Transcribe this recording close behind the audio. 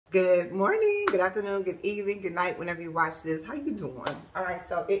Good morning, good afternoon, good evening, good night, whenever you watch this. How you doing? All right,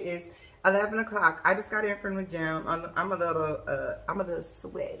 so it is 11 o'clock. I just got in from the gym. I'm a little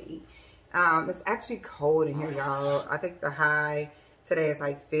sweaty. It's actually cold in here, y'all. I think the high today is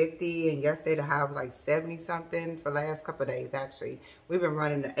like 50, and yesterday the high was like 70 something for the last couple of days. Actually, we've been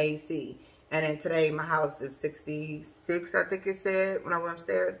running the AC, and then today my house is 66. I think it said when I went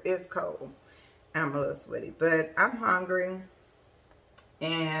upstairs. It's cold, and I'm a little sweaty, but I'm hungry.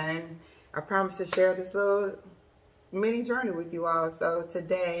 And I promise to share this little mini journey with you all. So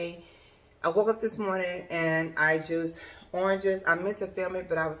today, I woke up this morning and I juiced oranges. I meant to film it,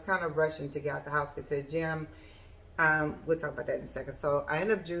 but I was kind of rushing to get out the house, get to the gym. We'll talk about that in a second. So I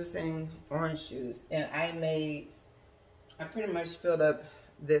ended up juicing orange juice, and I pretty much filled up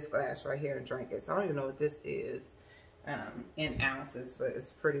this glass right here and drank it. So I don't even know what this is in ounces, but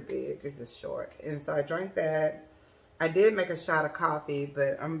it's pretty big. It's just short. And so I drank that. I did make a shot of coffee,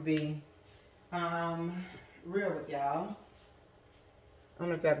 but I'm gonna be real with y'all. I don't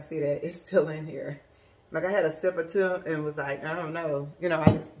know if y'all can see that. It's still in here. Like, I had a sip or two and was like, I don't know. You know, I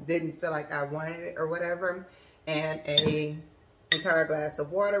just didn't feel like I wanted it or whatever. And a entire glass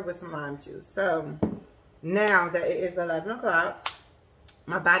of water with some lime juice. So now that it is 11 o'clock,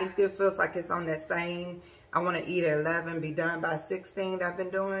 my body still feels like it's on that same, I want to eat at 11, be done by 16 that I've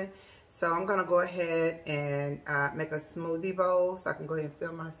been doing. So I'm going to go ahead and make a smoothie bowl so I can go ahead and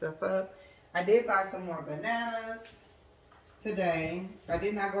fill myself up. I did buy some more bananas today. I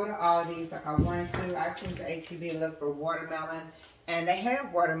did not go to Aldi's like I wanted to. I actually went to H-E-B to look for watermelon. And they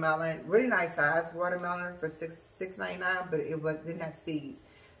have watermelon, really nice size watermelon for $6.99, but it didn't have seeds.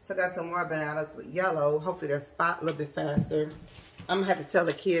 So I got some more bananas with yellow. Hopefully they'll spot a little bit faster. I'm going to have to tell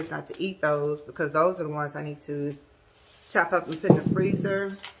the kids not to eat those because those are the ones I need to chop up and put in the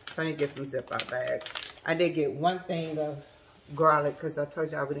freezer. So I need to get some Ziploc bags. I did get one thing of garlic because I told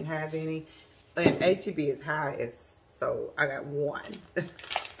y'all we didn't have any. And H-E-B is high, so I got one.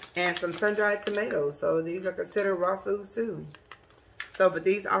 And some sun-dried tomatoes. So these are considered raw foods too. So, but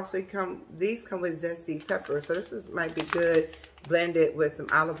these also come with zesty pepper. So this might be good blended with some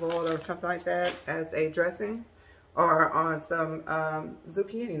olive oil or something like that as a dressing. Or on some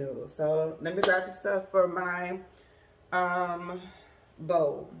zucchini noodles. So let me grab the stuff for my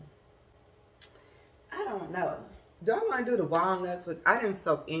bowl. I don't know. Do I want to do the walnuts with? I didn't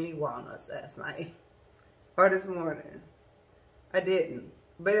soak any walnuts last night or this morning. I didn't,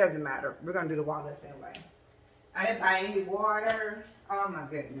 but it doesn't matter. We're gonna do the walnuts anyway. I didn't buy any water. Oh my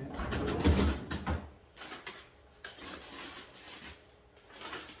goodness.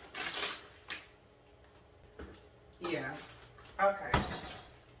 Yeah. Okay.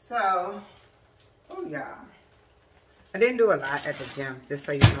 So, oh yeah. I didn't do a lot at the gym, just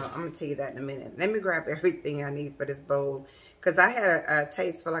so you know. I'm going to tell you that in a minute. Let me grab everything I need for this bowl. Because I had a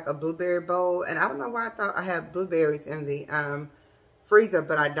taste for like a blueberry bowl. And I don't know why I thought I had blueberries in the freezer,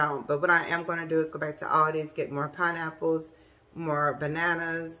 but I don't. But what I am going to do is go back to Aldi's, get more pineapples, more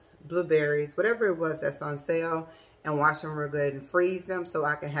bananas, blueberries, whatever it was that's on sale. And wash them real good and freeze them so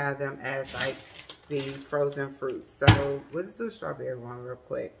I can have them as like the frozen fruits. So let's do a strawberry one real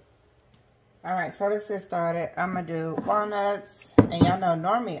quick. All right, so let's get started. I'm gonna do walnuts, and y'all know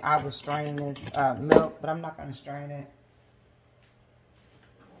normally I would strain this milk, but I'm not gonna strain it.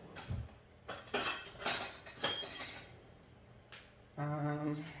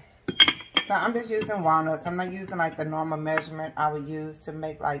 So I'm just using walnuts. I'm not using like the normal measurement I would use to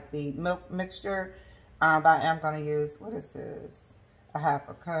make like the milk mixture, but I am gonna use, what is this? A half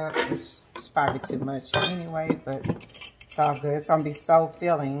a cup, which is probably too much anyway, but it's all good. It's gonna be so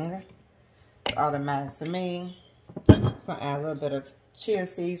filling. All that matters to me. It's gonna add a little bit of chia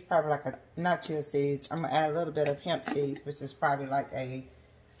seeds, probably like not chia seeds. I'm gonna add a little bit of hemp seeds, which is probably like a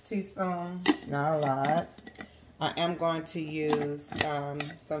teaspoon, not a lot. I am going to use some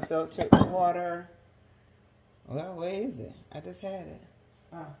filtered water. Well, where is it? I just had it.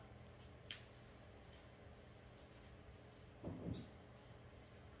 Oh.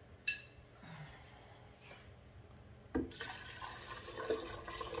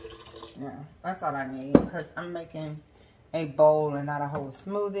 Yeah, that's all I need because I'm making a bowl and not a whole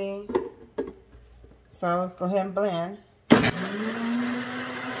smoothie. So let's go ahead and blend.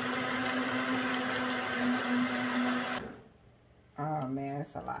 Oh man,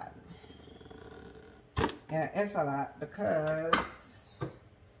 it's a lot. Yeah, it's a lot because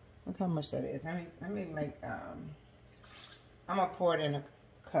look how much that is. Let me make I'm gonna pour it in a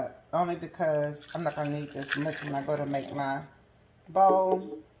cup only because I'm not gonna need this much when I go to make my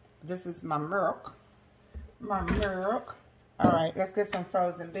bowl. This is my milk. All right, let's get some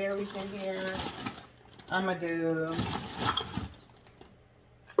frozen berries in here. I'm gonna do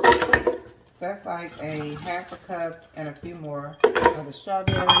So that's like a half a cup and a few more of the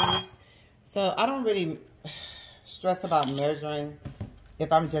strawberries. So I don't really stress about measuring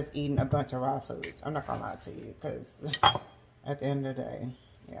if I'm just eating a bunch of raw foods. I'm not gonna lie to you, because at the end of the day,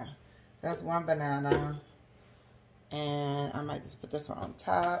 yeah. So that's one banana. And I might just put this one on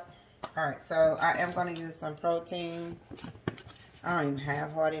top. Alright, so I am gonna use some protein. I don't even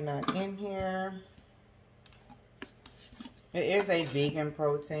have Hardy Nut in here. It is a vegan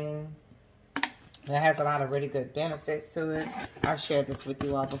protein. It has a lot of really good benefits to it. I've shared this with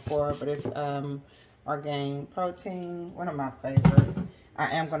you all before, but it's organic protein, one of my favorites.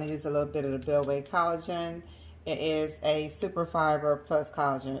 I am going to use a little bit of the Bellway collagen. It is a super fiber plus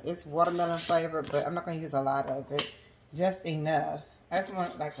collagen. It's watermelon flavored, but I'm not going to use a lot of it. Just enough. I just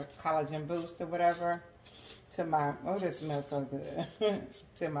want like a collagen boost or whatever to my, oh, this smells so good,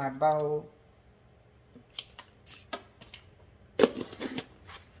 to my bowl.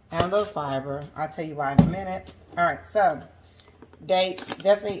 And a little fiber. I'll tell you why in a minute. Alright, so dates,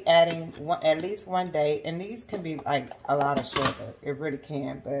 definitely adding at least one date. And these can be like a lot of sugar. It really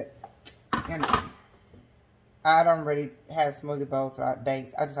can, but you know, I don't really have smoothie bowls without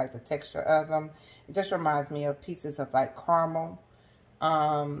dates. I just like the texture of them. It just reminds me of pieces of like caramel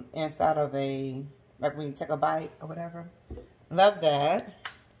inside of a, like when you take a bite or whatever. Love that.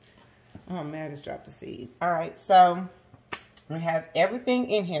 Oh man, I just dropped the seed. Alright, so we have everything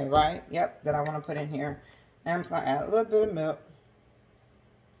in here, right? Yep, that I want to put in here. And I'm just going to add a little bit of milk.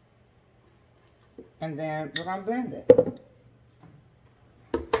 And then we're going to blend it.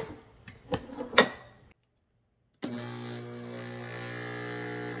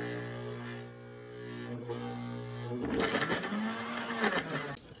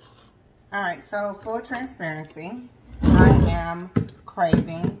 Alright, so full transparency. I am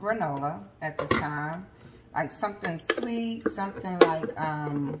craving granola at this time. Like something sweet, something like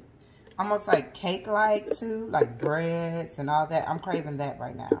almost like cake-like too, like breads and all that. I'm craving that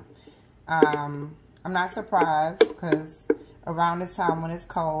right now. I'm not surprised because around this time when it's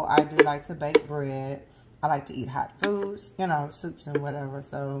cold, I do like to bake bread. I like to eat hot foods, you know, soups and whatever.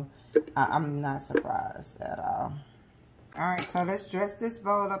 So I'm not surprised at all. All right, so let's dress this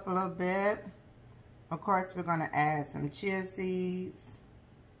bowl up a little bit. Of course, we're gonna add some chia seeds.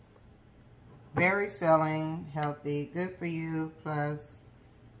 Very filling, healthy, good for you, plus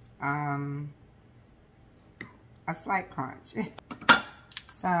a slight crunch.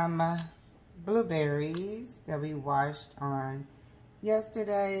 Some blueberries that we washed on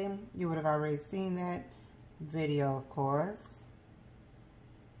yesterday. You would have already seen that video, of course.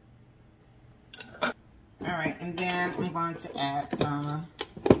 Alright, and then I'm going to add some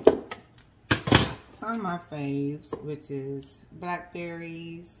of my faves, which is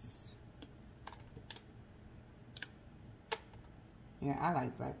blackberries. Yeah, I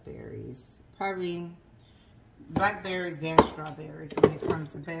like blackberries. Probably blackberries, then strawberries when it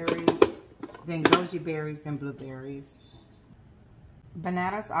comes to berries. Then goji berries, then blueberries.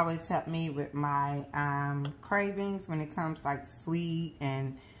 Bananas always help me with my cravings when it comes like sweet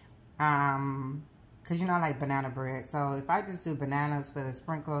and because you know I like banana bread. So if I just do bananas with a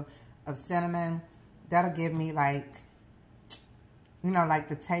sprinkle of cinnamon, that'll give me like, you know, like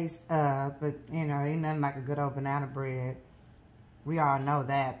the taste of, but you know, ain't nothing like a good old banana bread. We all know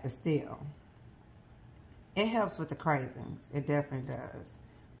that, but still. It helps with the cravings. It definitely does.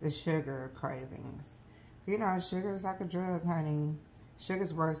 The sugar cravings. You know, sugar is like a drug, honey.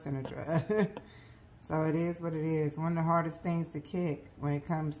 Sugar's worse than a drug. So it is what it is. One of the hardest things to kick when it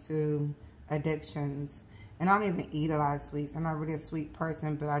comes to addictions. And I don't even eat a lot of sweets. I'm not really a sweet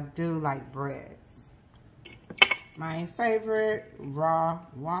person, but I do like breads. My favorite, raw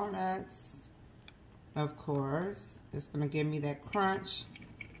walnuts, of course. It's going to give me that crunch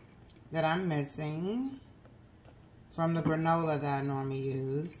that I'm missing from the granola that I normally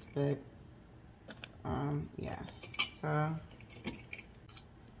use. But, yeah. So,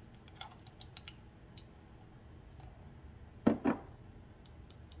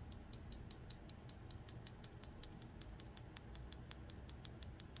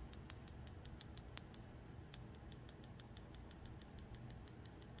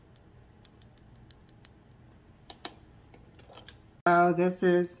 so this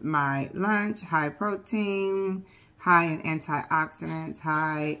is my lunch, high protein, high in antioxidants,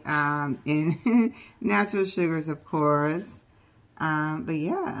 high in natural sugars, of course. But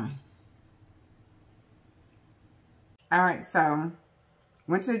yeah. All right, so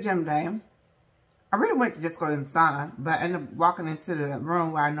went to the gym today. I really went to just go in the sauna, but I ended up walking into the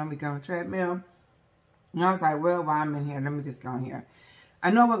room where I normally go on the treadmill. And I was like, well, while I'm in here, let me just go in here. I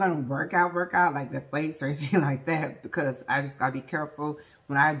know we're going to work out like the weights or anything like that, because I just got to be careful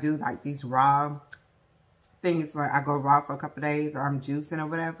when I do like these raw things where I go raw for a couple days or I'm juicing or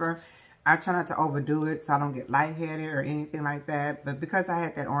whatever, I try not to overdo it so I don't get lightheaded or anything like that. But because I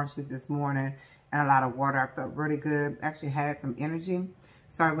had that orange juice this morning and a lot of water, I felt really good. Actually had some energy.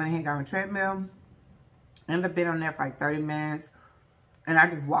 So I went ahead and got on the treadmill. Ended up being on there for like 30 minutes. And I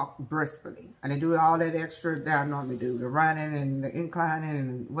just walked briskly. I didn't do all that extra that I normally do. The running and the inclining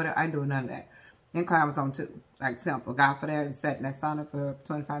and whatever. I didn't do none of that. Incline was on too. Like simple. Got for that and sat in that sauna for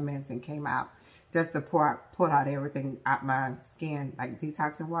 25 minutes and came out. Just to pull out everything out my skin, like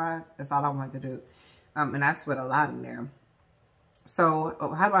detoxing wise. That's all I wanted to do. And I sweat a lot in there. So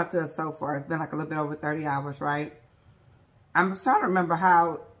how do I feel so far? It's been like a little bit over 30 hours, right? I'm trying to remember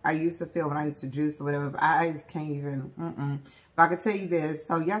how I used to feel when I used to juice or whatever. But I just can't even, But I can tell you this.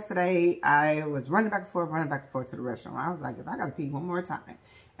 So yesterday, I was running back and forth to the restaurant. I was like, if I got to pee one more time.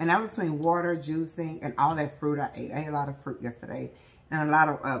 And that was between water, juicing, and all that fruit I ate. I ate a lot of fruit yesterday. And a lot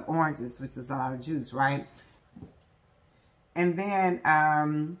of oranges, which is a lot of juice, right? And then I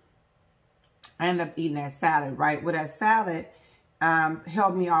ended up eating that salad, right? Well, that salad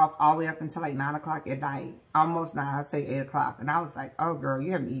held me off all the way up until like 9 o'clock at night. Almost 9, I'd say 8 o'clock. And I was like, oh, girl,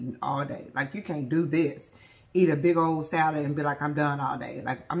 you haven't eaten all day. Like, you can't do this. Eat a big old salad and be like, I'm done all day.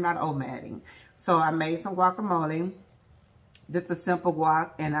 Like, I'm not OMADing. So I made some guacamole. Just a simple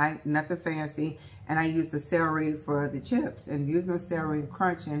guac, and nothing fancy. And I used the celery for the chips. And using the celery and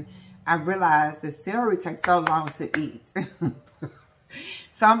crunching, I realized that celery takes so long to eat.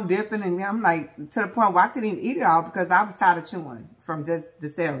 So I'm dipping, and I'm like, to the point where I couldn't even eat it all because I was tired of chewing from just the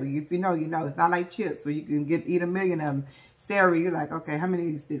celery. If you know, you know. It's not like chips where you can eat a million of them. Celery, you're like, okay, how many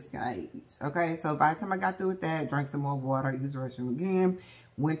of these sticks can I eat? Okay, so by the time I got through with that, drank some more water, used the restroom again,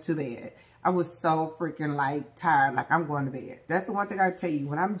 went to bed. I was so freaking like tired, like I'm going to bed. That's the one thing I tell you,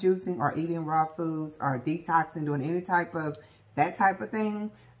 when I'm juicing or eating raw foods or detoxing, doing any type of that type of thing,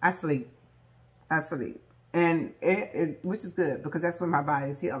 I sleep. I sleep. And which is good because that's when my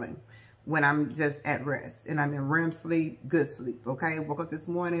body is healing. When I'm just at rest and I'm in REM sleep, good sleep, okay? Woke up this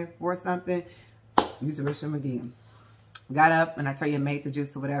morning for something, use the restroom again. Got up and I tell you, made the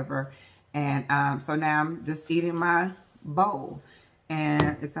juice or whatever. And so now I'm just eating my bowl.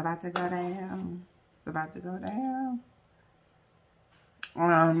 And it's about to go down. It's about to go down.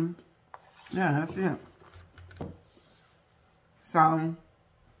 Yeah, that's it. So,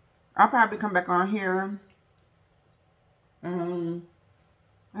 I'll probably come back on here. I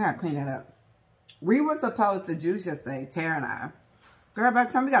gotta clean that up. We were supposed to juice yesterday, Tara and I. Girl, by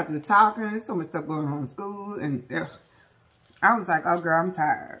the time we got through talking, there's so much stuff going on in school. And I was like, oh, girl, I'm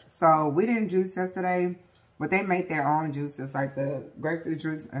tired. So, we didn't juice yesterday. But they make their own juices, like the grapefruit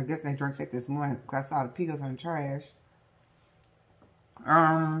juice. I guess they drank it this morning because I saw the pickles in the trash.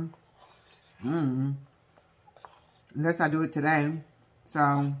 Unless I do it today.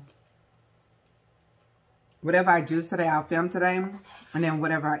 So, whatever I juice today, I'll film today. And then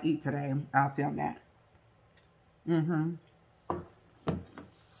whatever I eat today, I'll film that.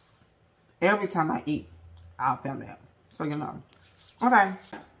 Every time I eat, I'll film that. So you know. Okay.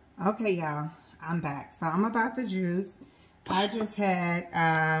 Okay, y'all. I'm back. So I'm about to juice. I just had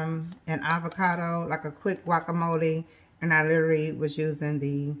an avocado, like a quick guacamole, and I literally was using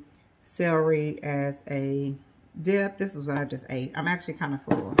the celery as a dip. This is what I just ate. I'm actually kind of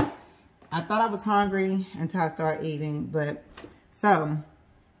full. I thought I was hungry until I started eating, but so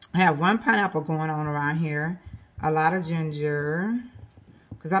I have one pineapple going on around here, a lot of ginger,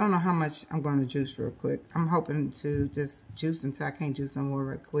 because I don't know how much I'm going to juice real quick. I'm hoping to just juice until I can't juice no more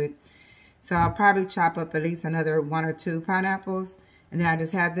real quick. So I'll probably chop up at least another 1 or 2 pineapples. And then I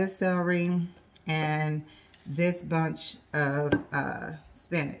just have this celery and this bunch of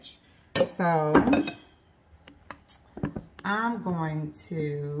spinach. So I'm going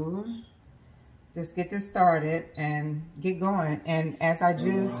to just get this started and get going. And as I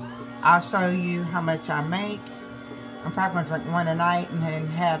juice, I'll show you how much I make. I'm probably going to drink one tonight and then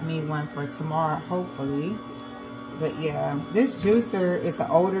have me one for tomorrow, hopefully. But yeah, this juicer is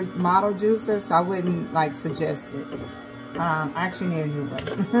an older model juicer, so I wouldn't like suggest it. I actually need a new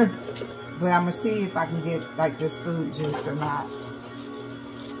one. But I'm gonna see if I can get like this food juice or not.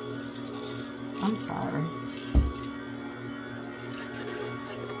 I'm sorry.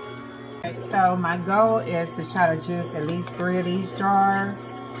 So my goal is to try to juice at least 3 of these jars.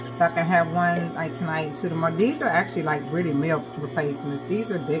 So I can have one like tonight and 2 tomorrow. These are actually like really meal replacements. These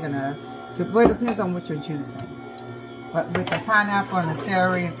are big enough. But it depends on what you're juicing. But with the pineapple and the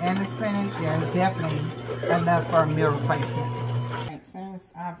celery and the spinach, yeah, it's definitely enough for a meal replacement. Right,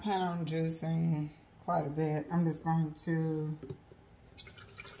 since I plan on juicing quite a bit, I'm just going to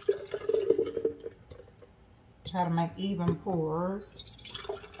try to make even pours.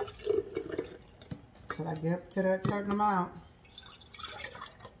 till I get up to that certain amount.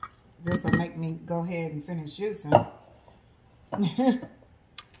 This will make me go ahead and finish juicing.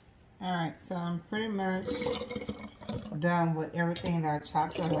 Alright, so I'm pretty much done with everything that I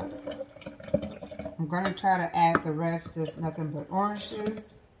chopped up. I'm going to try to add the rest, just nothing but orange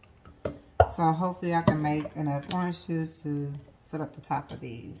juice. So hopefully I can make enough orange juice to fill up the top of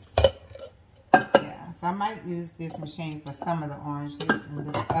these. Yeah, so I might use this machine for some of the orange juice,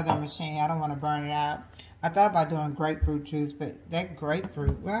 and the other machine, I don't want to burn it out. I thought about doing grapefruit juice, but that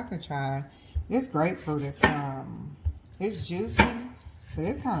grapefruit, well, I could try. This grapefruit is, it's juicy, but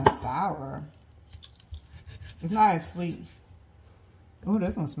it's kind of sour. It's not as sweet. Oh,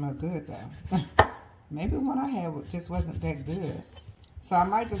 this one smells good though. Maybe the one I had just wasn't that good. So I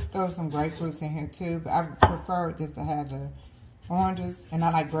might just throw some grapefruits in here too, but I prefer just to have the oranges, and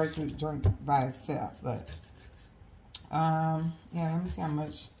I like grapefruit drink by itself. But yeah, let me see how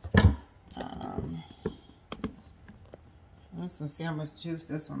much. Let's see how much juice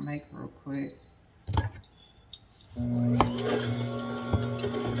this will make real quick. Yeah,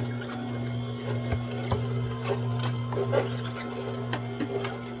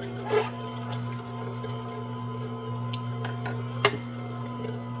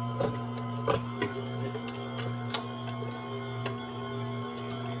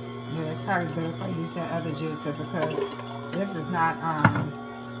 it's probably better if I use that other juicer, because this is not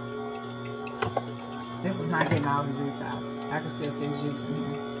getting all the juice out. I can still see juice in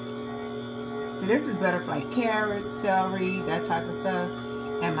here. So this is better for like carrots, celery, that type of stuff.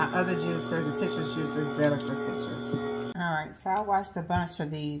 And my other juicer, the citrus juicer, is better for citrus. Alright, so I watched a bunch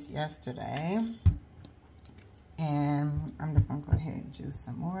of these yesterday. And I'm just going to go ahead and juice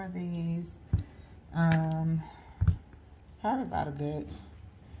some more of these. Probably about a good,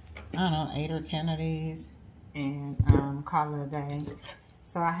 I don't know, 8 or 10 of these. And call it a day.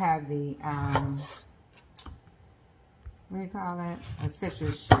 So I have the, what do you call it? A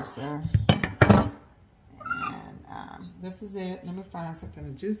citrus juicer. And this is it. Let me find something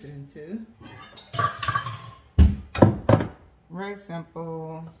to juice it into. Very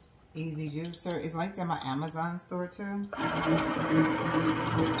simple, easy juicer. It's linked in my Amazon store too.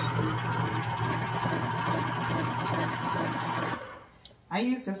 I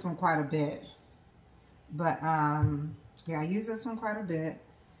use this one quite a bit. But yeah, I use this one quite a bit.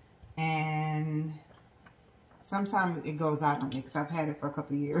 And sometimes it goes out on me because I've had it for a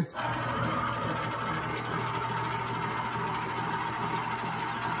couple of years.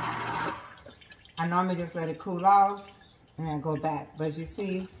 I normally just let it cool off and then go back. But you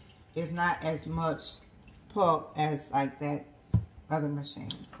see, it's not as much pulp as like that other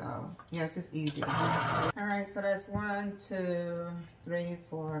machine. So yeah, it's just easier. Alright, so that's 1, 2, 3,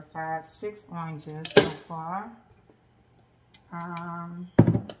 4, 5, 6 oranges so far.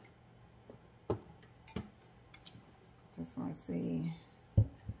 Just want to see.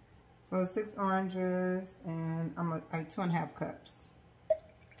 So 6 oranges, and I'm like 2.5 cups.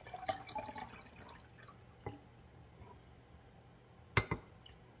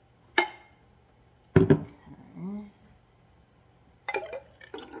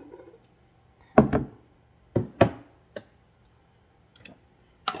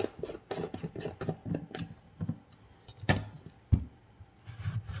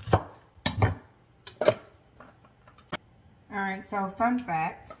 Alright, so fun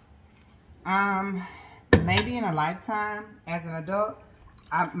fact, maybe in a lifetime as an adult,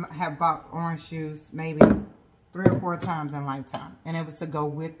 I have bought orange juice maybe 3 or 4 times in a lifetime, and it was to go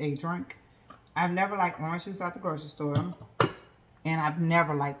with a drink. I've never liked orange juice at the grocery store, and I've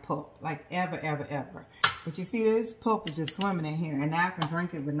never liked pulp, like ever, ever, ever. But you see, this pulp is just swimming in here, and now I can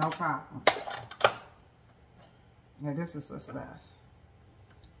drink it with no problem. Yeah, this is what's left.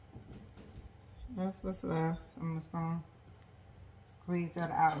 That's what's left. I'm just gonna squeeze that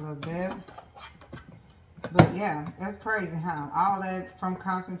out a little bit. But yeah, that's crazy, huh? All that from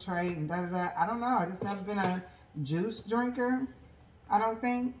concentrate and da-da-da. I don't know. I just never been a juice drinker, I don't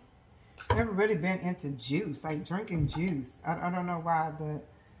think. Never really been into juice, like drinking juice. I don't know why, but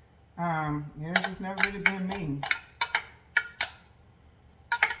yeah, it's just never really been me.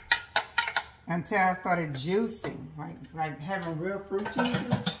 Until I started juicing, like having real fruit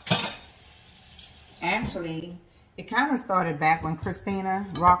juices. Actually, it kind of started back when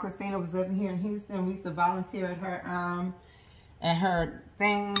Raw Christina was living here in Houston. We used to volunteer at her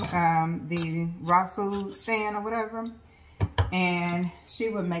thing, the raw food stand or whatever. And she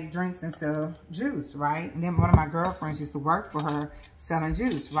would make drinks and sell juice, right? And then one of my girlfriends used to work for her selling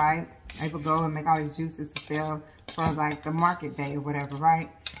juice, right? They would go and make all these juices to sell for like the market day or whatever,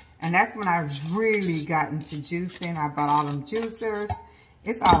 right? And that's when I really got into juicing. I bought all them juicers.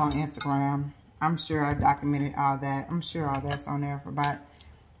 It's all on Instagram. I'm sure I documented all that. I'm sure all that's on there for about,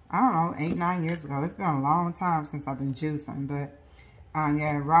 I don't know, 8, 9 years ago. It's been a long time since I've been juicing, but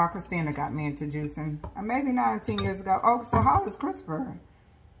yeah, Raw Christina got me into juicing maybe 9 or 10 years ago. Oh, so how old is Christopher?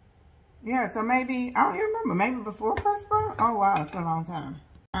 Yeah, so maybe, I don't even remember, maybe before Christopher? Oh, wow, it's been a long time.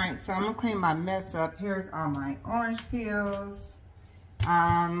 All right, so I'm gonna clean my mess up. Here's all my orange peels.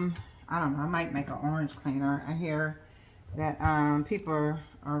 I don't know, I might make an orange cleaner. I hear that people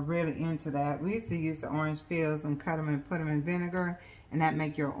are really into that. We used to use the orange peels and cut them and put them in vinegar, and that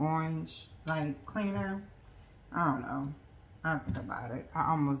make your orange like cleaner. I don't know. I don't think about it.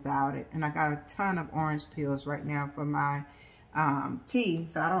 I almost doubt it. And I got a ton of orange peels right now for my tea,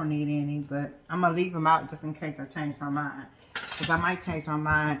 so I don't need any, but I'm gonna leave them out just in case I change my mind, because I might change my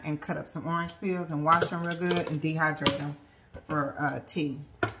mind and cut up some orange peels and wash them real good and dehydrate them for tea.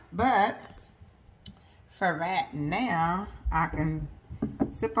 But for right now, I can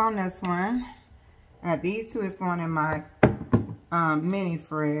sip on this one. These two is going in my mini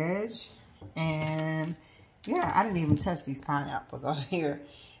fridge, and yeah, I didn't even touch these pineapples over here.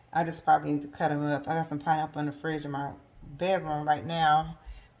 I just probably need to cut them up. I got some pineapple in the fridge in my bedroom right now.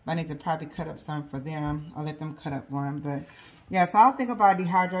 I need to probably cut up some for them. I'll let them cut up one. But yeah, so I'll think about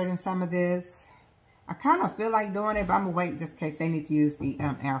dehydrating some of this. I kind of feel like doing it, but I'm gonna wait just in case they need to use the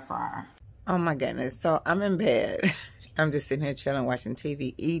air fryer. Oh my goodness, so I'm in bed. I'm just sitting here chilling, watching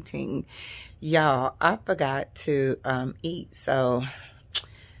TV, eating. Y'all, I forgot to eat, so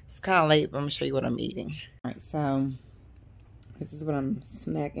it's kind of late, but I'm gonna show you what I'm eating. All right, so this is what I'm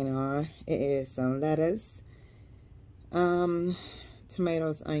snacking on. It is some lettuce,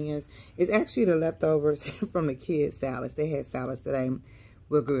 tomatoes, onions. It's actually the leftovers from the kids' salads. They had salads today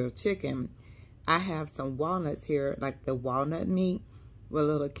with grilled chicken. I have some walnuts here, like the walnut meat with a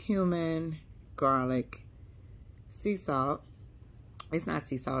little cumin, garlic, sea salt. It's not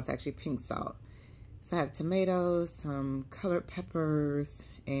sea salt, it's actually pink salt. So I have tomatoes, some colored peppers,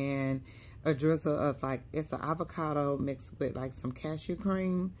 and a drizzle of like, it's an avocado mixed with like some cashew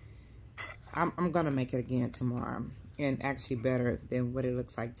cream. I'm gonna make it again tomorrow, and actually better than what it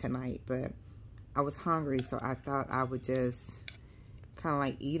looks like tonight. But I was hungry, so I thought I would just kind of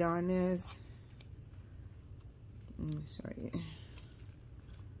like eat on this. Let me show you.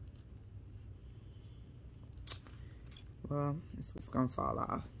 Well, it's just gonna fall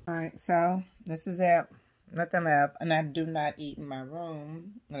off. All right, so this is it. Nothing left, and I do not eat in my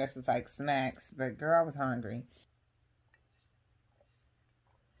room unless it's like snacks. But girl, I was hungry.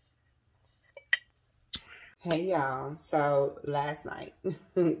 Hey y'all, so last night,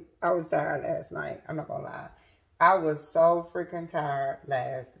 I was tired last night, I'm not gonna lie. I was so freaking tired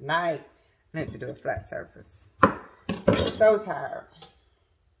last night. I need to do a flat surface. So tired.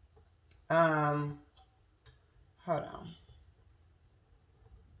 Hold on.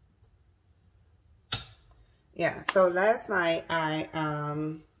 Yeah, so last night I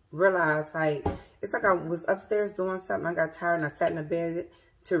realized like, it's like I was upstairs doing something, I got tired and I sat in the bed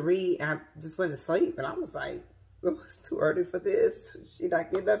to read, and I just went to sleep, and I was like, it was too early for this. She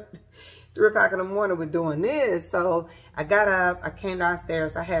like getting up 3 o'clock in the morning with doing this. So I got up, I came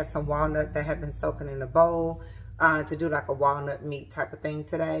downstairs, I had some walnuts that had been soaking in a bowl to do like a walnut meat type of thing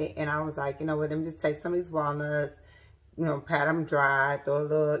today. And I was like, you know what, let me just take some of these walnuts, you know, pat them dry, throw a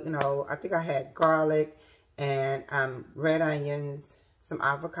little, you know, I think I had garlic and red onions, some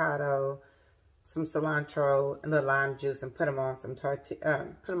avocado, some cilantro, and a little lime juice, and put them on some tortilla,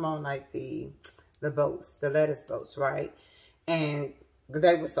 put them on like the boats, the lettuce boats, right? And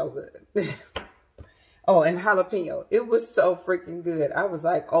they were so good. Oh, and jalapeno. It was so freaking good. I was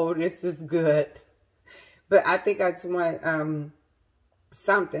like, oh, this is good. But I think I just want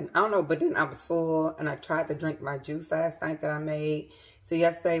something. I don't know, but then I was full, and I tried to drink my juice last night that I made. So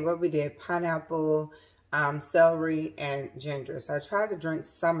yesterday, what we did, pineapple, celery, and ginger. So I tried to drink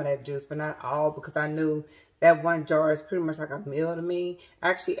some of that juice, but not all, because I knew that one jar is pretty much like a meal to me. I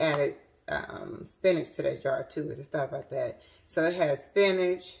actually added spinach to that jar too, just stuff like that. So it has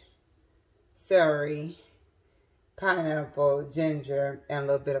spinach, celery, pineapple, ginger, and a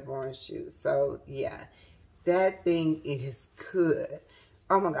little bit of orange juice. So yeah, that thing is good.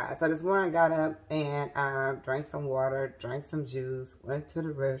 Oh my God. So this morning I got up and drank some water, drank some juice, went to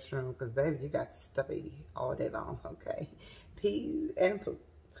the restroom, because baby, you got stuffy all day long, okay? Pee and poop.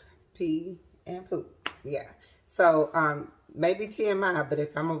 Pee and poop. Yeah. So maybe TMI, but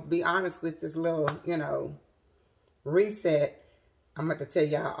if I'm going to be honest with this little, you know, reset, I'm going to tell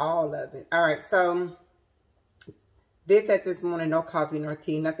y'all all of it. All right, so did that this morning. No coffee, no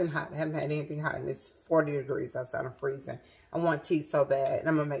tea, nothing hot. I haven't had anything hot, and it's 40 degrees outside. I'm freezing. I want tea so bad, and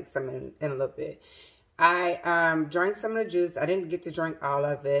I'm going to make some in a little bit. I drank some of the juice. I didn't get to drink all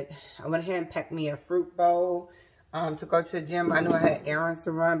of it. I went ahead and packed me a fruit bowl to go to the gym. I knew I had errands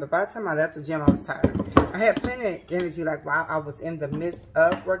to run, but by the time I left the gym, I was tired. I had plenty of energy like while I was in the midst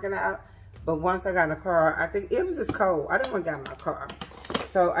of working out, but once I got in the car, I think it was just cold. I didn't want to get in my car.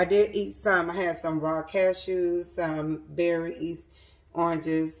 So I did eat some. I had some raw cashews, some berries,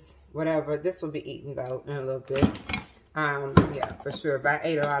 oranges, whatever. This will be eaten though in a little bit. Yeah, for sure. But I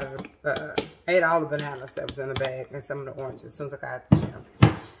ate a lot of the, ate all the bananas that was in the bag and some of the oranges as soon as I got out the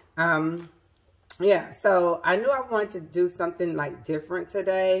gym. Yeah, so I knew I wanted to do something like different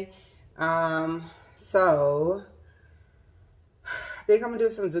today. So I think I'm gonna do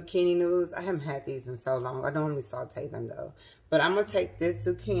some zucchini noodles. I haven't had these in so long. I normally saute them though. But I'm gonna take this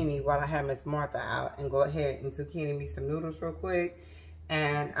zucchini while I have Miss Martha out and go ahead and zucchini me some noodles real quick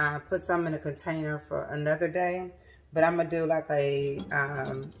and put some in a container for another day. But I'm gonna do like a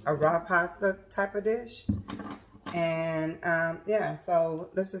raw pasta type of dish. And yeah, so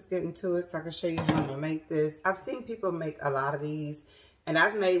let's just get into it so I can show you how I'm gonna make this. I've seen people make a lot of these, and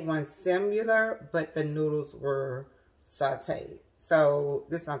I've made one similar, but the noodles were sauteed. So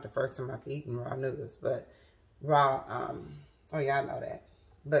this is not the first time I've eaten raw noodles, but raw, oh yeah, I know that,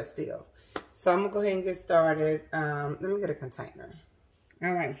 but still. So I'm gonna go ahead and get started. Let me get a container.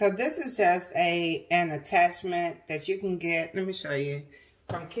 All right, so this is just an attachment that you can get. Let me show you.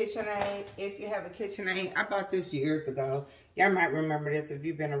 From KitchenAid. If you have a KitchenAid, I bought this years ago. Y'all might remember this if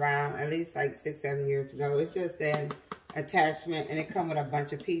you've been around at least like 6-7 years ago. It's just an attachment, and it comes with a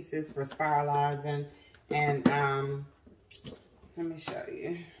bunch of pieces for spiralizing. And let me show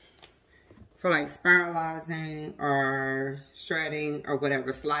you. For like spiralizing or shredding or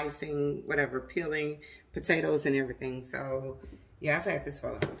whatever, slicing, whatever, peeling potatoes and everything. So yeah, I've had this for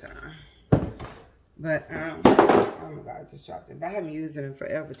a long time. But, oh my God, I just dropped it. But I haven't used it in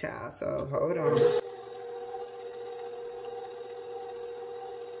forever, child, so hold on.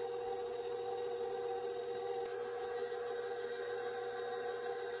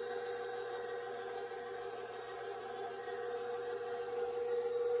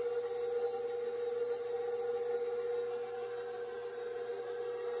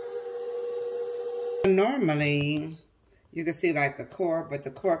 Normally, you can see like the core, but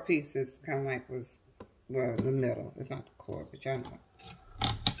the core piece is kind of like was, well, the middle. It's not the core, but y'all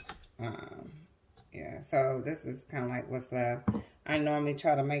know. Yeah, so this is kind of like what's left. I normally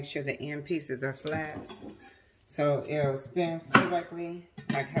try to make sure the end pieces are flat, so it'll spin correctly,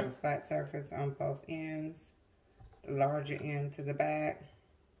 like have a flat surface on both ends, the larger end to the back.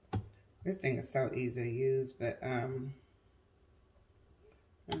 This thing is so easy to use, but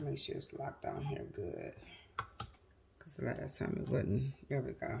let me make sure it's locked on here good. Because the last time it wasn't. There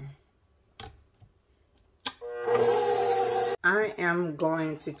we go. I am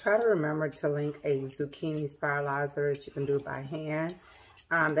going to try to remember to link a zucchini spiralizer that you can do by hand.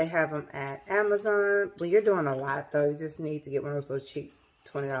 They have them at Amazon. When you're doing a lot, though, you just need to get one of those little cheap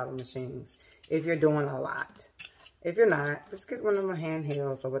 $20 machines if you're doing a lot. If you're not, just get one of them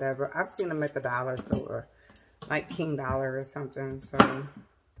handhelds or whatever. I've seen them at the dollar store, like King Dollar or something. So,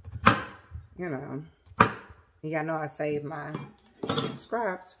 you know, you gotta know I save my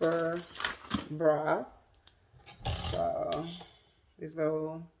scraps for broth. So, these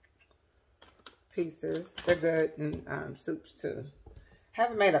little pieces, they're good in soups too.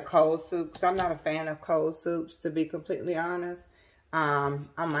 Haven't made a cold soup because I'm not a fan of cold soups, to be completely honest. I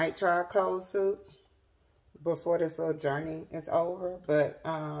might try a cold soup before this little journey is over, but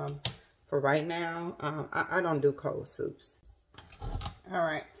for right now, I don't do cold soups. All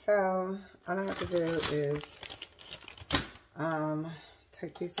right, so all I have to do is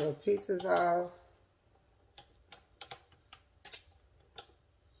take these little pieces off.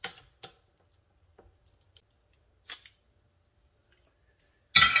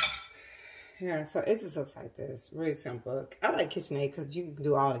 Yeah, so it just looks like this. Really simple. I like KitchenAid because you can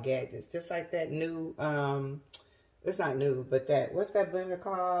do all the gadgets. Just like that new, it's not new, but that, what's that blender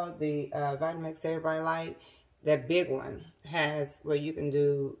called? The Vitamix everybody like. That big one has where you can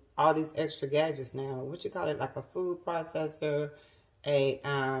do all these extra gadgets now. What you call it? Like a food processor, a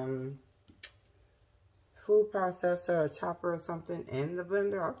a chopper or something in the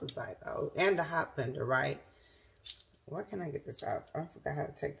blender. I was like, oh, and the hot blender, right? Why can't I get this off? I forgot how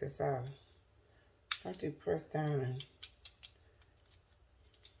to take this off. I have to press down and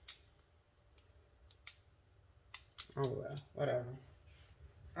oh well, whatever.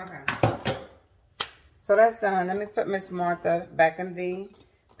 Okay. So that's done. Let me put Miss Martha back in the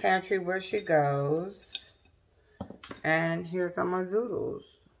pantry where she goes. And here's all my zoodles.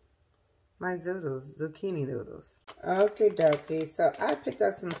 My zoodles, zucchini noodles. Okay, dokie. So I picked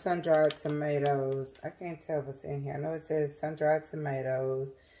up some sun-dried tomatoes. I can't tell what's in here. I know it says sun-dried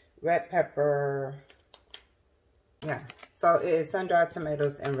tomatoes, red pepper. Yeah. So it is sun-dried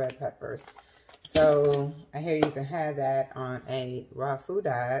tomatoes and red peppers. So I hear you can have that on a raw food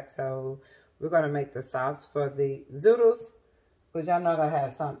diet. So we're gonna make the sauce for the zoodles, because y'all know I gotta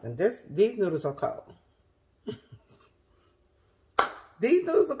have something. These noodles are cold. These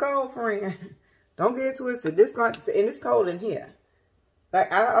noodles are cold, friend. Don't get it twisted. This going to, and it's cold in here.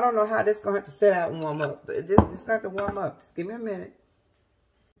 Like I don't know how this gonna have to sit out and warm up, but it's gonna have to warm up. Just give me a minute.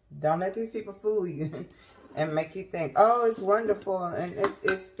 Don't let these people fool you and make you think, oh, it's wonderful, and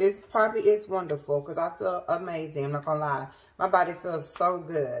it's probably wonderful, because I feel amazing. I'm not gonna lie, my body feels so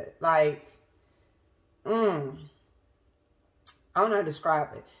good. Like, I don't know how to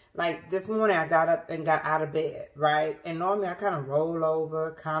describe it. Like this morning, I got up and got out of bed, right? And normally I kind of roll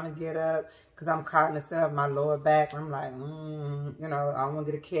over, kind of get up, because I'm cognizant of my lower back. I'm like, you know, I don't want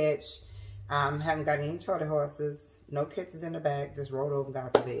to get a catch. Haven't got any charter horses, no catches in the back, just rolled over and got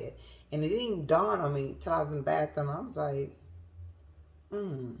out of bed. And it didn't even dawn on me till I was in the bathroom. I was like,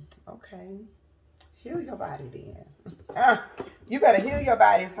 okay, heal your body then. You better heal your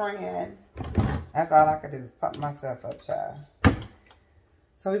body, friend. That's all I could do is pump myself up, child.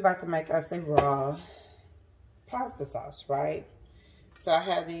 So we're about to make us a raw pasta sauce, right? So I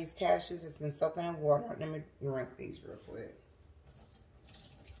have these cashews. It's been soaking in water. Let me rinse these real quick.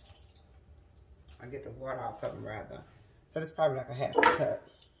 I get the water off of them rather. So this is probably like a half a cup.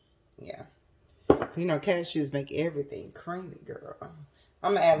 Yeah. You know, cashews make everything creamy, girl.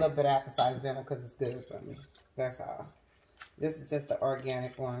 I'm going to add a little bit of apple cider vinegar because it's good for me. That's all. This is just the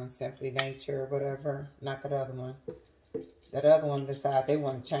organic one, Simply Nature or whatever. Not that other one. That other one decided they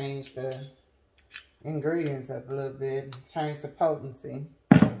want to change the ingredients up a little bit, change the potency.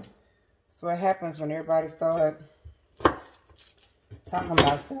 That's what happens when everybody start talking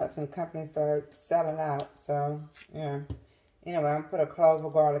about stuff and companies start selling out. So, yeah. Anyway, I'm going to put a clove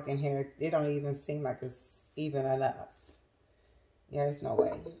of garlic in here. It don't even seem like it's even enough. Yeah, there's no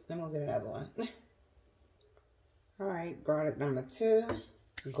way. Let me go get another one. All right, garlic number 2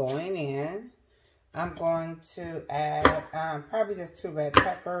 going in. I'm going to add probably just 2 red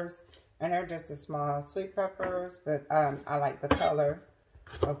peppers. And they're just the small sweet peppers, but I like the color,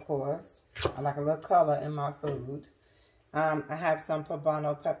 of course. I like a little color in my food. I have some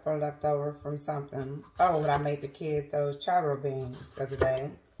poblano pepper left over from something. Oh, when I made the kids those charro beans the other day.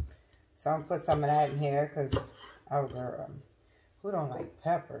 So I'm going to put some of that in here because, oh girl, who don't like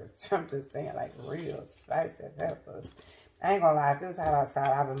peppers? I'm just saying, like real spicy peppers. I ain't gonna lie, if it was hot outside,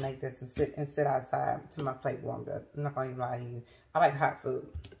 I would make this and sit outside till my plate warmed up. I'm not gonna even lie to you. I like hot food.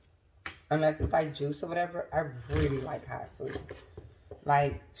 Unless it's like juice or whatever, I really like hot food.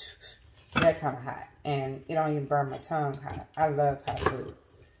 Like, that kind of hot. And it don't even burn my tongue hot. I love hot food.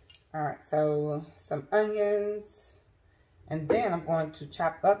 Alright, so some onions. And then I'm going to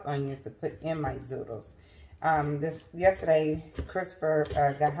chop up onions to put in my zoodles. Yesterday, Christopher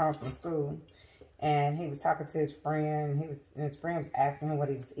got home from school. And he was talking to his friend. And his friend was asking him what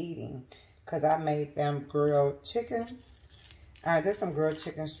he was eating. Because I made them grilled chicken. Just some grilled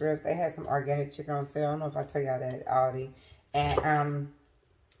chicken strips. They had some organic chicken on sale. I don't know if I tell y'all that at Aldi. And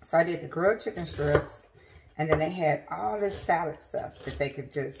so I did the grilled chicken strips. And then they had all this salad stuff that they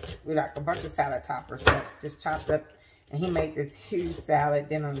could just, like a bunch of salad topper stuff, just chopped up. And he made this huge salad.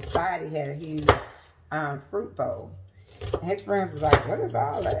 Then on the side, he had a huge fruit bowl. And his friend was like, what is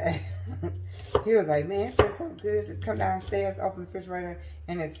all that? He was like, man, it feels so good to come downstairs, open the refrigerator,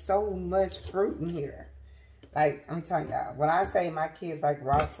 and there's so much fruit in here. Like, I'm telling y'all, when I say my kids like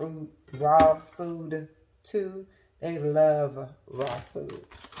raw food too, they love raw food.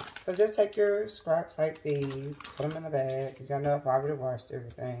 So just take your scraps like these, put them in a bag, because y'all know I've already washed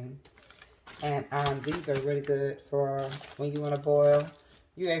everything. And these are really good for when you want to boil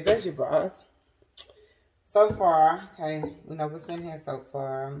you a veggie broth. So far, okay, you know what's in here so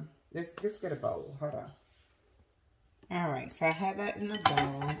far. Let's get a bowl. Hold on. Alright, so I have that in the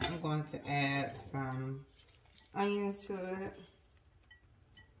bowl. I'm going to add some onions to it.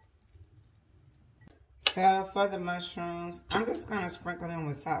 So for the mushrooms, I'm just going to sprinkle them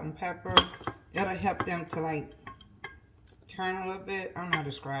with salt and pepper. It'll help them to like turn a little bit. I don't know how to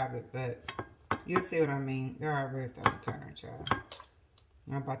describe it, but you'll see what I mean. They're already starting to turn, child.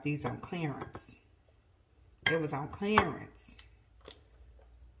 I bought these on clearance. It was on clearance.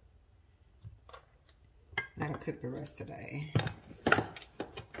 Gotta cook the rest today.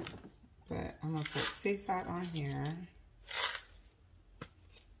 But I'm gonna put sea salt on here.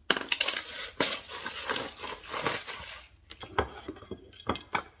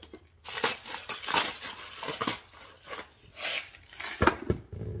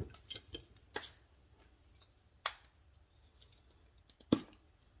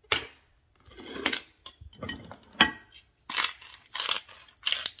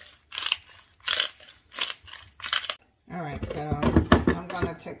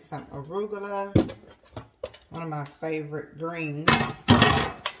 take some arugula, one of my favorite greens,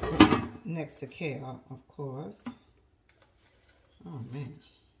 next to kale, of course. Oh man,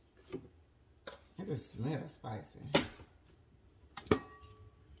 it just smells spicy.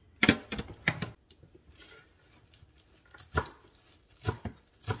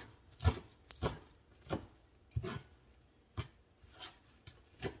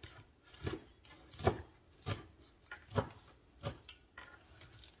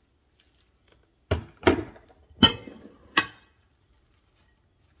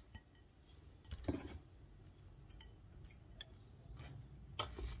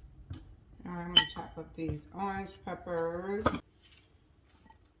 I'm going to chop up these orange peppers.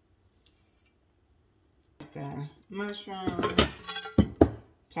 The mushrooms.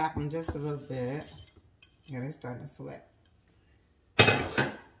 Chop them just a little bit. Yeah, they're starting to sweat.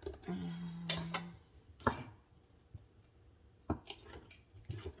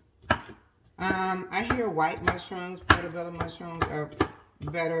 I hear white mushrooms, portobello mushrooms are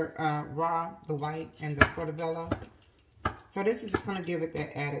better raw, the white and the portobello. So this is just going to give it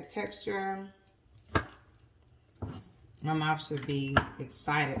that added texture. My mouth should be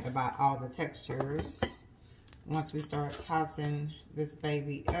excited about all the textures. Once we start tossing this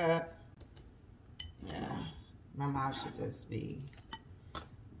baby up, yeah, my mouth should just be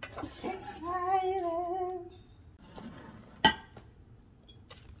excited.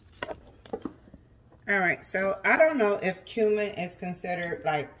 All right, so I don't know if cumin is considered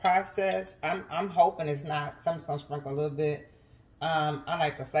like processed. I'm hoping it's not. So I'm just gonna sprinkle a little bit. I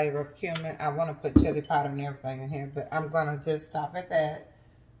like the flavor of cumin. I want to put chili powder and everything in here, but I'm gonna just stop at that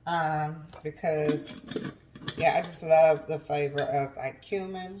because yeah, I just love the flavor of like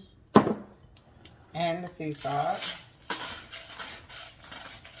cumin and the sea salt.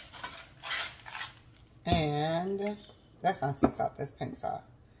 And that's not sea salt, that's pink salt.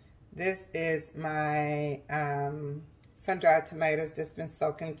 This is my sun-dried tomatoes that's been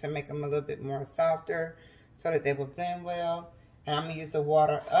soaking to make them a little bit more softer so that they will blend well. And I'm going to use the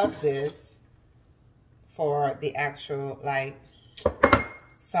water of this for the actual, like,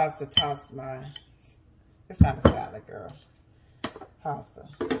 sauce to toss my... It's not a salad, girl. Pasta.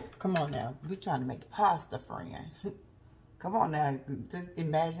 Come on now. We're trying to make pasta, friend. Come on now. Just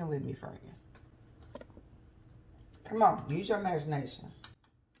imagine with me, friend. Come on. Use your imagination.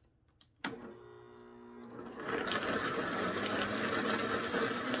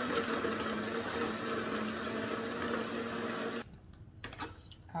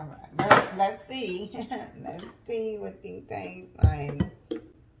 All right, let's see. Let's see what these things like.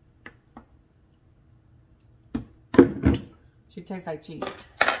 She tastes like cheese.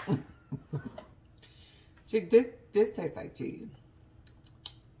 This tastes like cheese.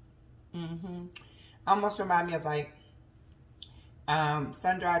 Almost remind me of like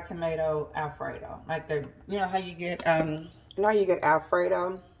sun-dried tomato Alfredo. Like the, you know how you get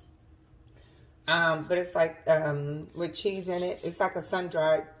Alfredo. But it's like with cheese in it. It's like a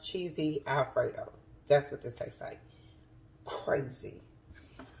sun-dried cheesy Alfredo. That's what this tastes like. Crazy.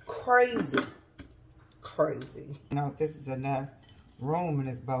 Crazy. Crazy. I don't know if this is enough room in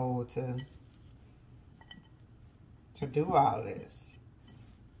this bowl to do all this.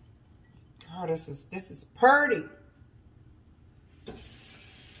 Girl, this is pretty.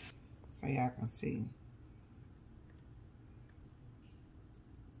 So y'all can see.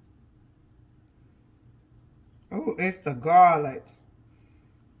 Oh, it's the garlic.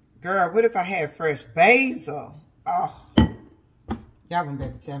 Girl, what if I had fresh basil? Oh, y'all wouldn't be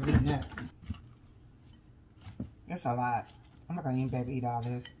able to tell me nothing. That's a lot. I'm not gonna even be able to eat all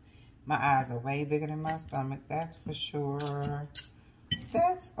this. My eyes are way bigger than my stomach, that's for sure.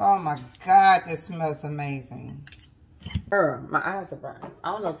 Oh my God, this smells amazing. Girl, my eyes are burning.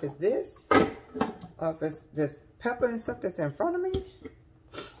 I don't know if it's this or if it's this pepper and stuff that's in front of me.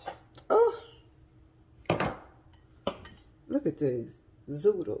 Oh. Look at these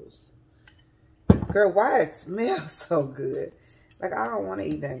zoodles. Girl, why it smells so good? Like, I don't want to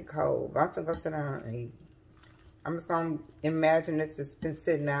eat that cold. I'm going to go sit down and eat. I'm just going to imagine this has been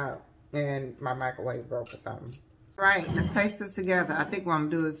sitting out and my microwave broke or something. All right, let's taste this together. I think what I'm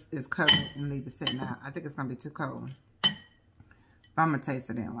going to do is cover it and leave it sitting out. I think it's going to be too cold. But I'm going to taste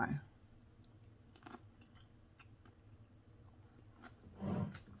it anyway.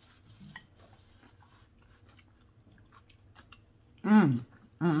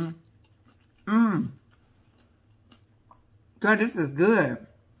 God, this is good.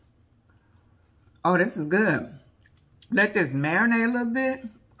 Oh, this is good. Let this marinate a little bit.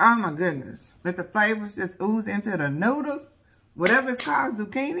 Oh my goodness. Let the flavors just ooze into the noodles. Whatever it's called,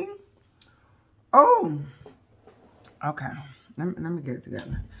 zucchini. Oh. Okay. Let me get it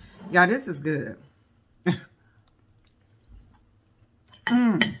together. Y'all, this is good.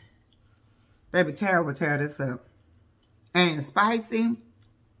 Baby, Tara will tear this up. And it's spicy.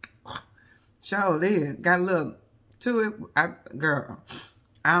 Sure is. Got a little to it. Girl,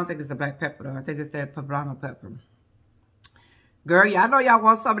 I don't think it's the black pepper, though. I think it's that poblano pepper. Girl, y'all know y'all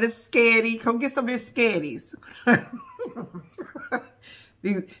want some of this sketty. Come get some of this sketties.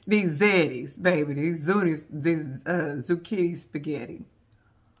 These zeddies, baby. These zunis, these zucchini spaghetti.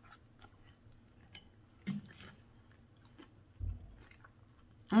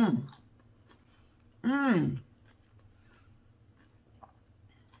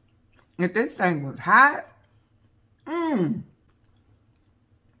 If this thing was hot, I'm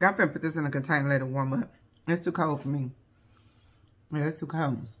gonna put this in a container, let it warm up. It's too cold for me. Yeah, it's too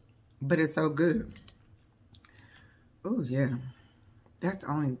cold. But it's so good. Oh, yeah. That's the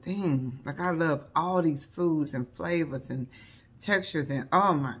only thing. Like, I love all these foods and flavors and textures. And,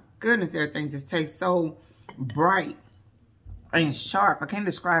 oh, my goodness, everything just tastes so bright and sharp. I can't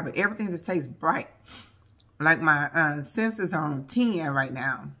describe it. Everything just tastes bright. Like, my senses are on 10 right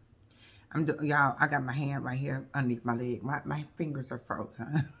now. Y'all, I got my hand right here underneath my leg. My fingers are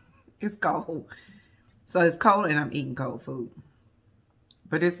frozen. It's cold. So, it's cold and I'm eating cold food.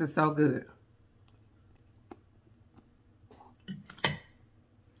 But this is so good.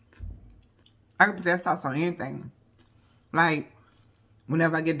 I can put that sauce on anything. Like,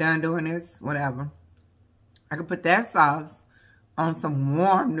 whenever I get done doing this, whatever. I can put that sauce on some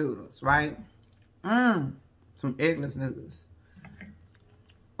warm noodles, right? Some eggless noodles.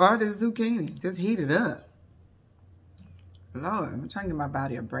 Or this zucchini. Just heat it up. Lord, I'm trying to give my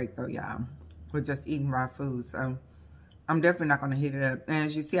body a break, though, y'all. With just eating raw food, so I'm definitely not going to heat it up. And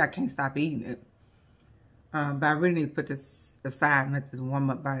as you see, I can't stop eating it. But I really need to put this aside and let this warm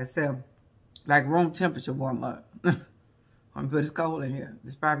up by itself. Like room temperature warm up. But it's cold in here.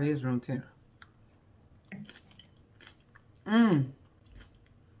 This probably is room temp.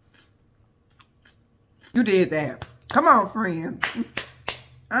 You did that. Come on, friend.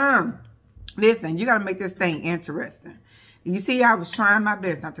 Listen, you got to make this thing interesting. You see, I was trying my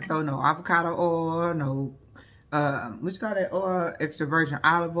best not to throw no avocado oil, no what you call that oil, extra virgin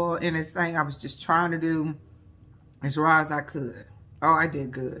olive oil in this thing. I was just trying to do as raw as I could. Oh, I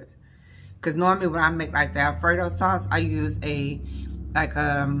did good. Because normally when I make like the Alfredo sauce, I use a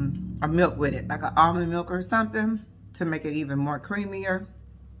milk with it, like an almond milk or something to make it even more creamier.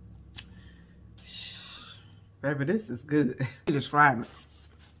 Baby, this is good. You describe it.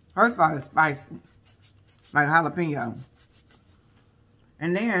 First of all, it's spicy, like jalapeno.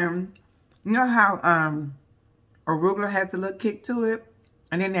 And then, you know how arugula has a little kick to it?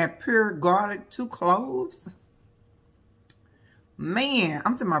 And then that pure garlic, 2 cloves. Man,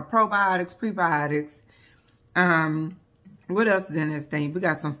 I'm talking about probiotics, prebiotics. What else is in this thing? We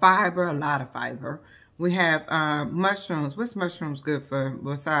got some fiber, a lot of fiber. We have mushrooms. What's mushrooms good for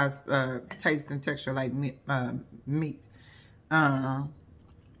besides taste and texture like meat?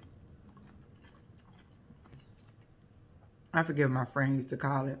 I forget what my friend used to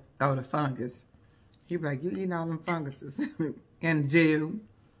call it. Oh, the fungus. He'd be like, you eating all them funguses. And do.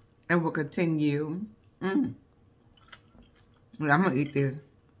 And will continue. I'm going to eat this.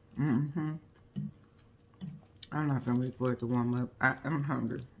 I'm not going to wait for it to warm up. I'm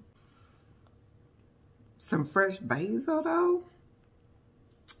hungry. Some fresh basil, though.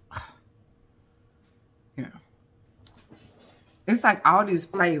 Yeah. It's like all these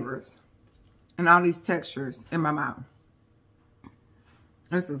flavors and all these textures in my mouth.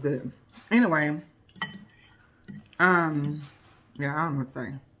 This is good. Anyway. Yeah, I don't know what to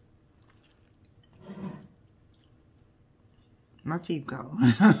say. My teeth cold.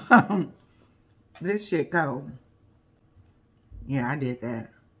 This shit cold. Yeah, I did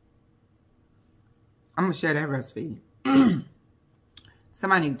that. I'm gonna share that recipe.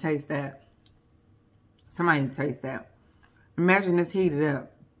 Somebody need to taste that. Somebody need to taste that. Imagine this heated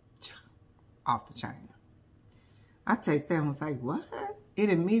up. Off the chain. I tasted that and was like, what? It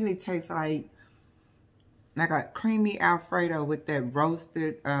immediately tastes like a creamy Alfredo with that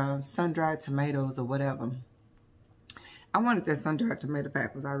roasted sun-dried tomatoes or whatever. I wanted that sun-dried tomato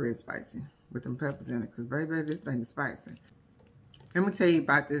pack was already spicy with them peppers in it. Because, baby, this thing is spicy. Let me tell you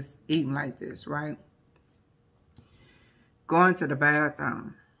about this eating like this, right? Going to the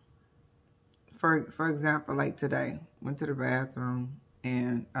bathroom. For example, like today. Went to the bathroom.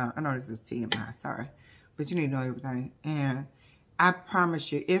 And I know this is TMI, sorry. But you need to know everything. And I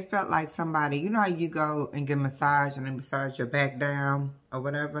promise you, it felt like somebody, you know how you go and get a massage and they massage your back down or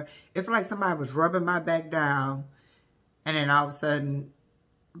whatever? It felt like somebody was rubbing my back down. And then all of a sudden,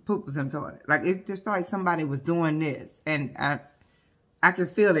 poop was in the toilet. Like, it just felt like somebody was doing this. And I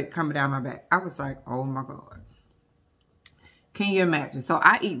could feel it coming down my back. I was like, oh my God. Can you imagine? So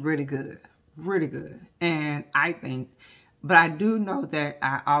I eat really good. Really good. And I think, but I do know that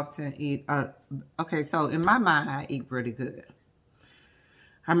I often eat, okay, so in my mind, I eat really good.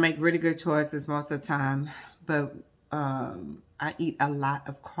 I make really good choices most of the time. But I eat a lot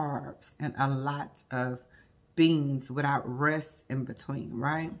of carbs and a lot of beans without rest in between,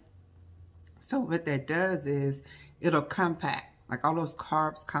 right? So what that does is it'll compact, like all those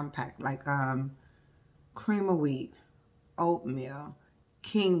carbs compact, like cream of wheat, oatmeal,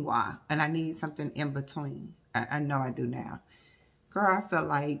 quinoa, and I need something in between. I know I do now. Girl, I feel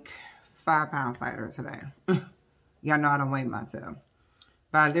like 5 pounds lighter today. Y'all know I don't weigh myself.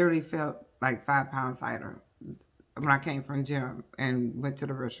 But I literally felt like 5 pounds lighter when I came from the gym and went to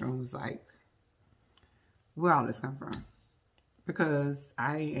the restroom. Was like, where all this come from? Because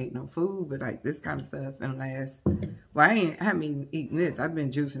I ain't ate no food, but like this kind of stuff in the last, well, I haven't even eaten this. I've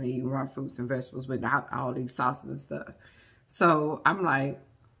been juicing and eating raw fruits and vegetables without all these sauces and stuff. So I'm like,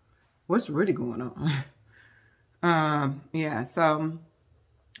 what's really going on? Yeah, so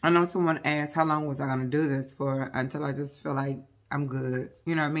I know someone asked how long was I going to do this for until I just feel like I'm good.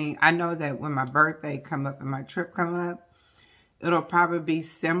 You know what I mean? I know that when my birthday come up and my trip come up, it'll probably be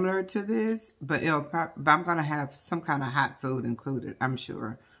similar to this, but I'm going to have some kind of hot food included, I'm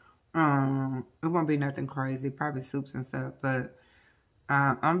sure. It won't be nothing crazy, probably soups and stuff, but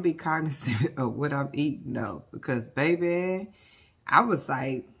I'm going to be cognizant of what I'm eating, though, because, baby, I was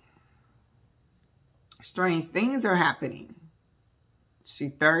like, strange things are happening.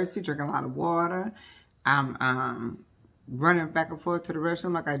 She's thirsty, drinking a lot of water. I'm running back and forth to the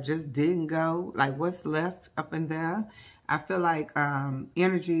restroom like I just didn't go. Like, what's left up in there? I feel like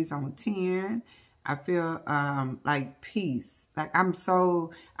energy's on 10. I feel like peace. Like,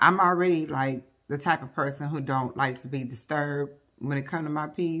 I'm already like the type of person who don't like to be disturbed when it comes to my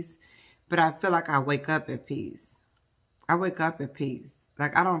peace. But I feel like I wake up at peace. I wake up at peace.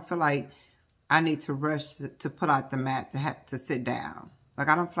 Like, I don't feel like I need to rush to pull out the mat to have to sit down. Like,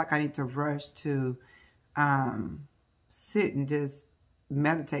 I don't feel like I need to rush to sit and just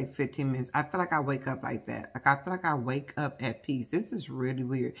meditate 15 minutes. I feel like I wake up like that. Like, I feel like I wake up at peace. This is really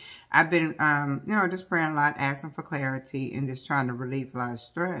weird. I've been, you know, just praying a lot, asking for clarity, and just trying to relieve a lot of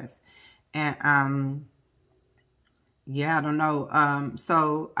stress. And, yeah, I don't know.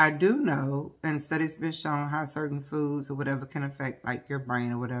 So I do know, and studies been shown how certain foods or whatever can affect, like, your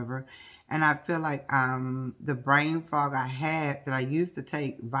brain or whatever. And I feel like the brain fog I had that I used to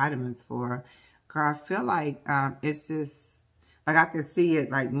take vitamins for, girl, I feel like it's just, like, I can see it,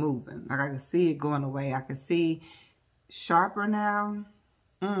 like, moving. Like, I can see it going away. I can see sharper now.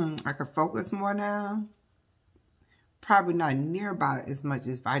 I can focus more now. Probably not nearby as much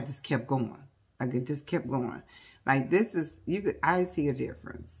as if I just kept going. Like, it just kept going. Like, this is, I see a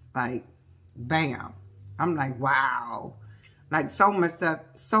difference. Like, bam. I'm like, wow. Like, so much stuff,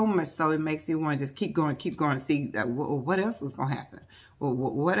 so much so it makes you want to just keep going, see that, what else is going to happen? Well,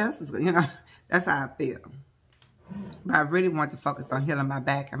 what else is, you know, that's how I feel. But I really want to focus on healing my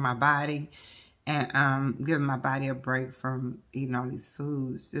back and my body and giving my body a break from eating all these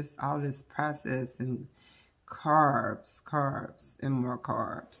foods. Just all this processed and carbs, and more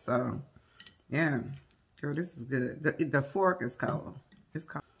carbs. So, yeah. Girl, this is good. The fork is cold. It's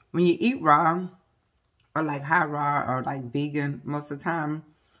cold. When you eat raw, or like high raw, or like vegan most of the time,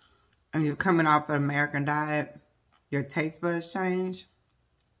 and you're coming off an American diet, your taste buds change.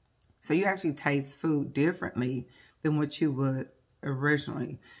 So you actually taste food differently than what you would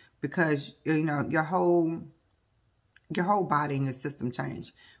originally, because, you know, your whole body and your system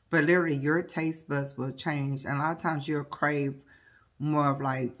change. But literally, your taste buds will change, and a lot of times you'll crave more of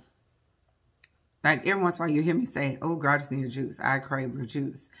like every once in a while you hear me say, "Oh, girl, I just need a juice. I crave a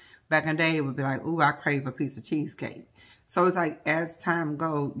juice." Back in the day, it would be like, "Oh, I crave a piece of cheesecake." So it's like, as time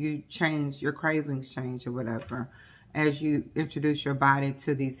goes, you change, your cravings change or whatever. As you introduce your body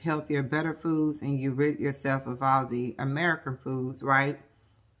to these healthier, better foods, and you rid yourself of all the American foods, right?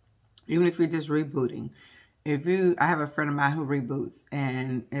 Even if you're just rebooting. I have a friend of mine who reboots,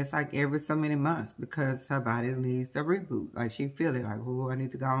 and it's like every so many months, because her body needs a reboot. Like, she feel it, like, oh, I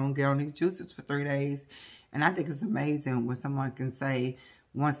need to go and get on these juices for 3 days. And I think it's amazing when someone can say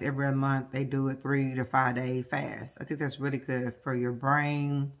once every month they do a 3 to 5 day fast. I think that's really good for your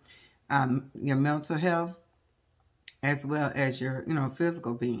brain, your mental health, as well as your, you know,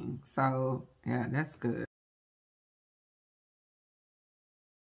 physical being. So, yeah, that's good.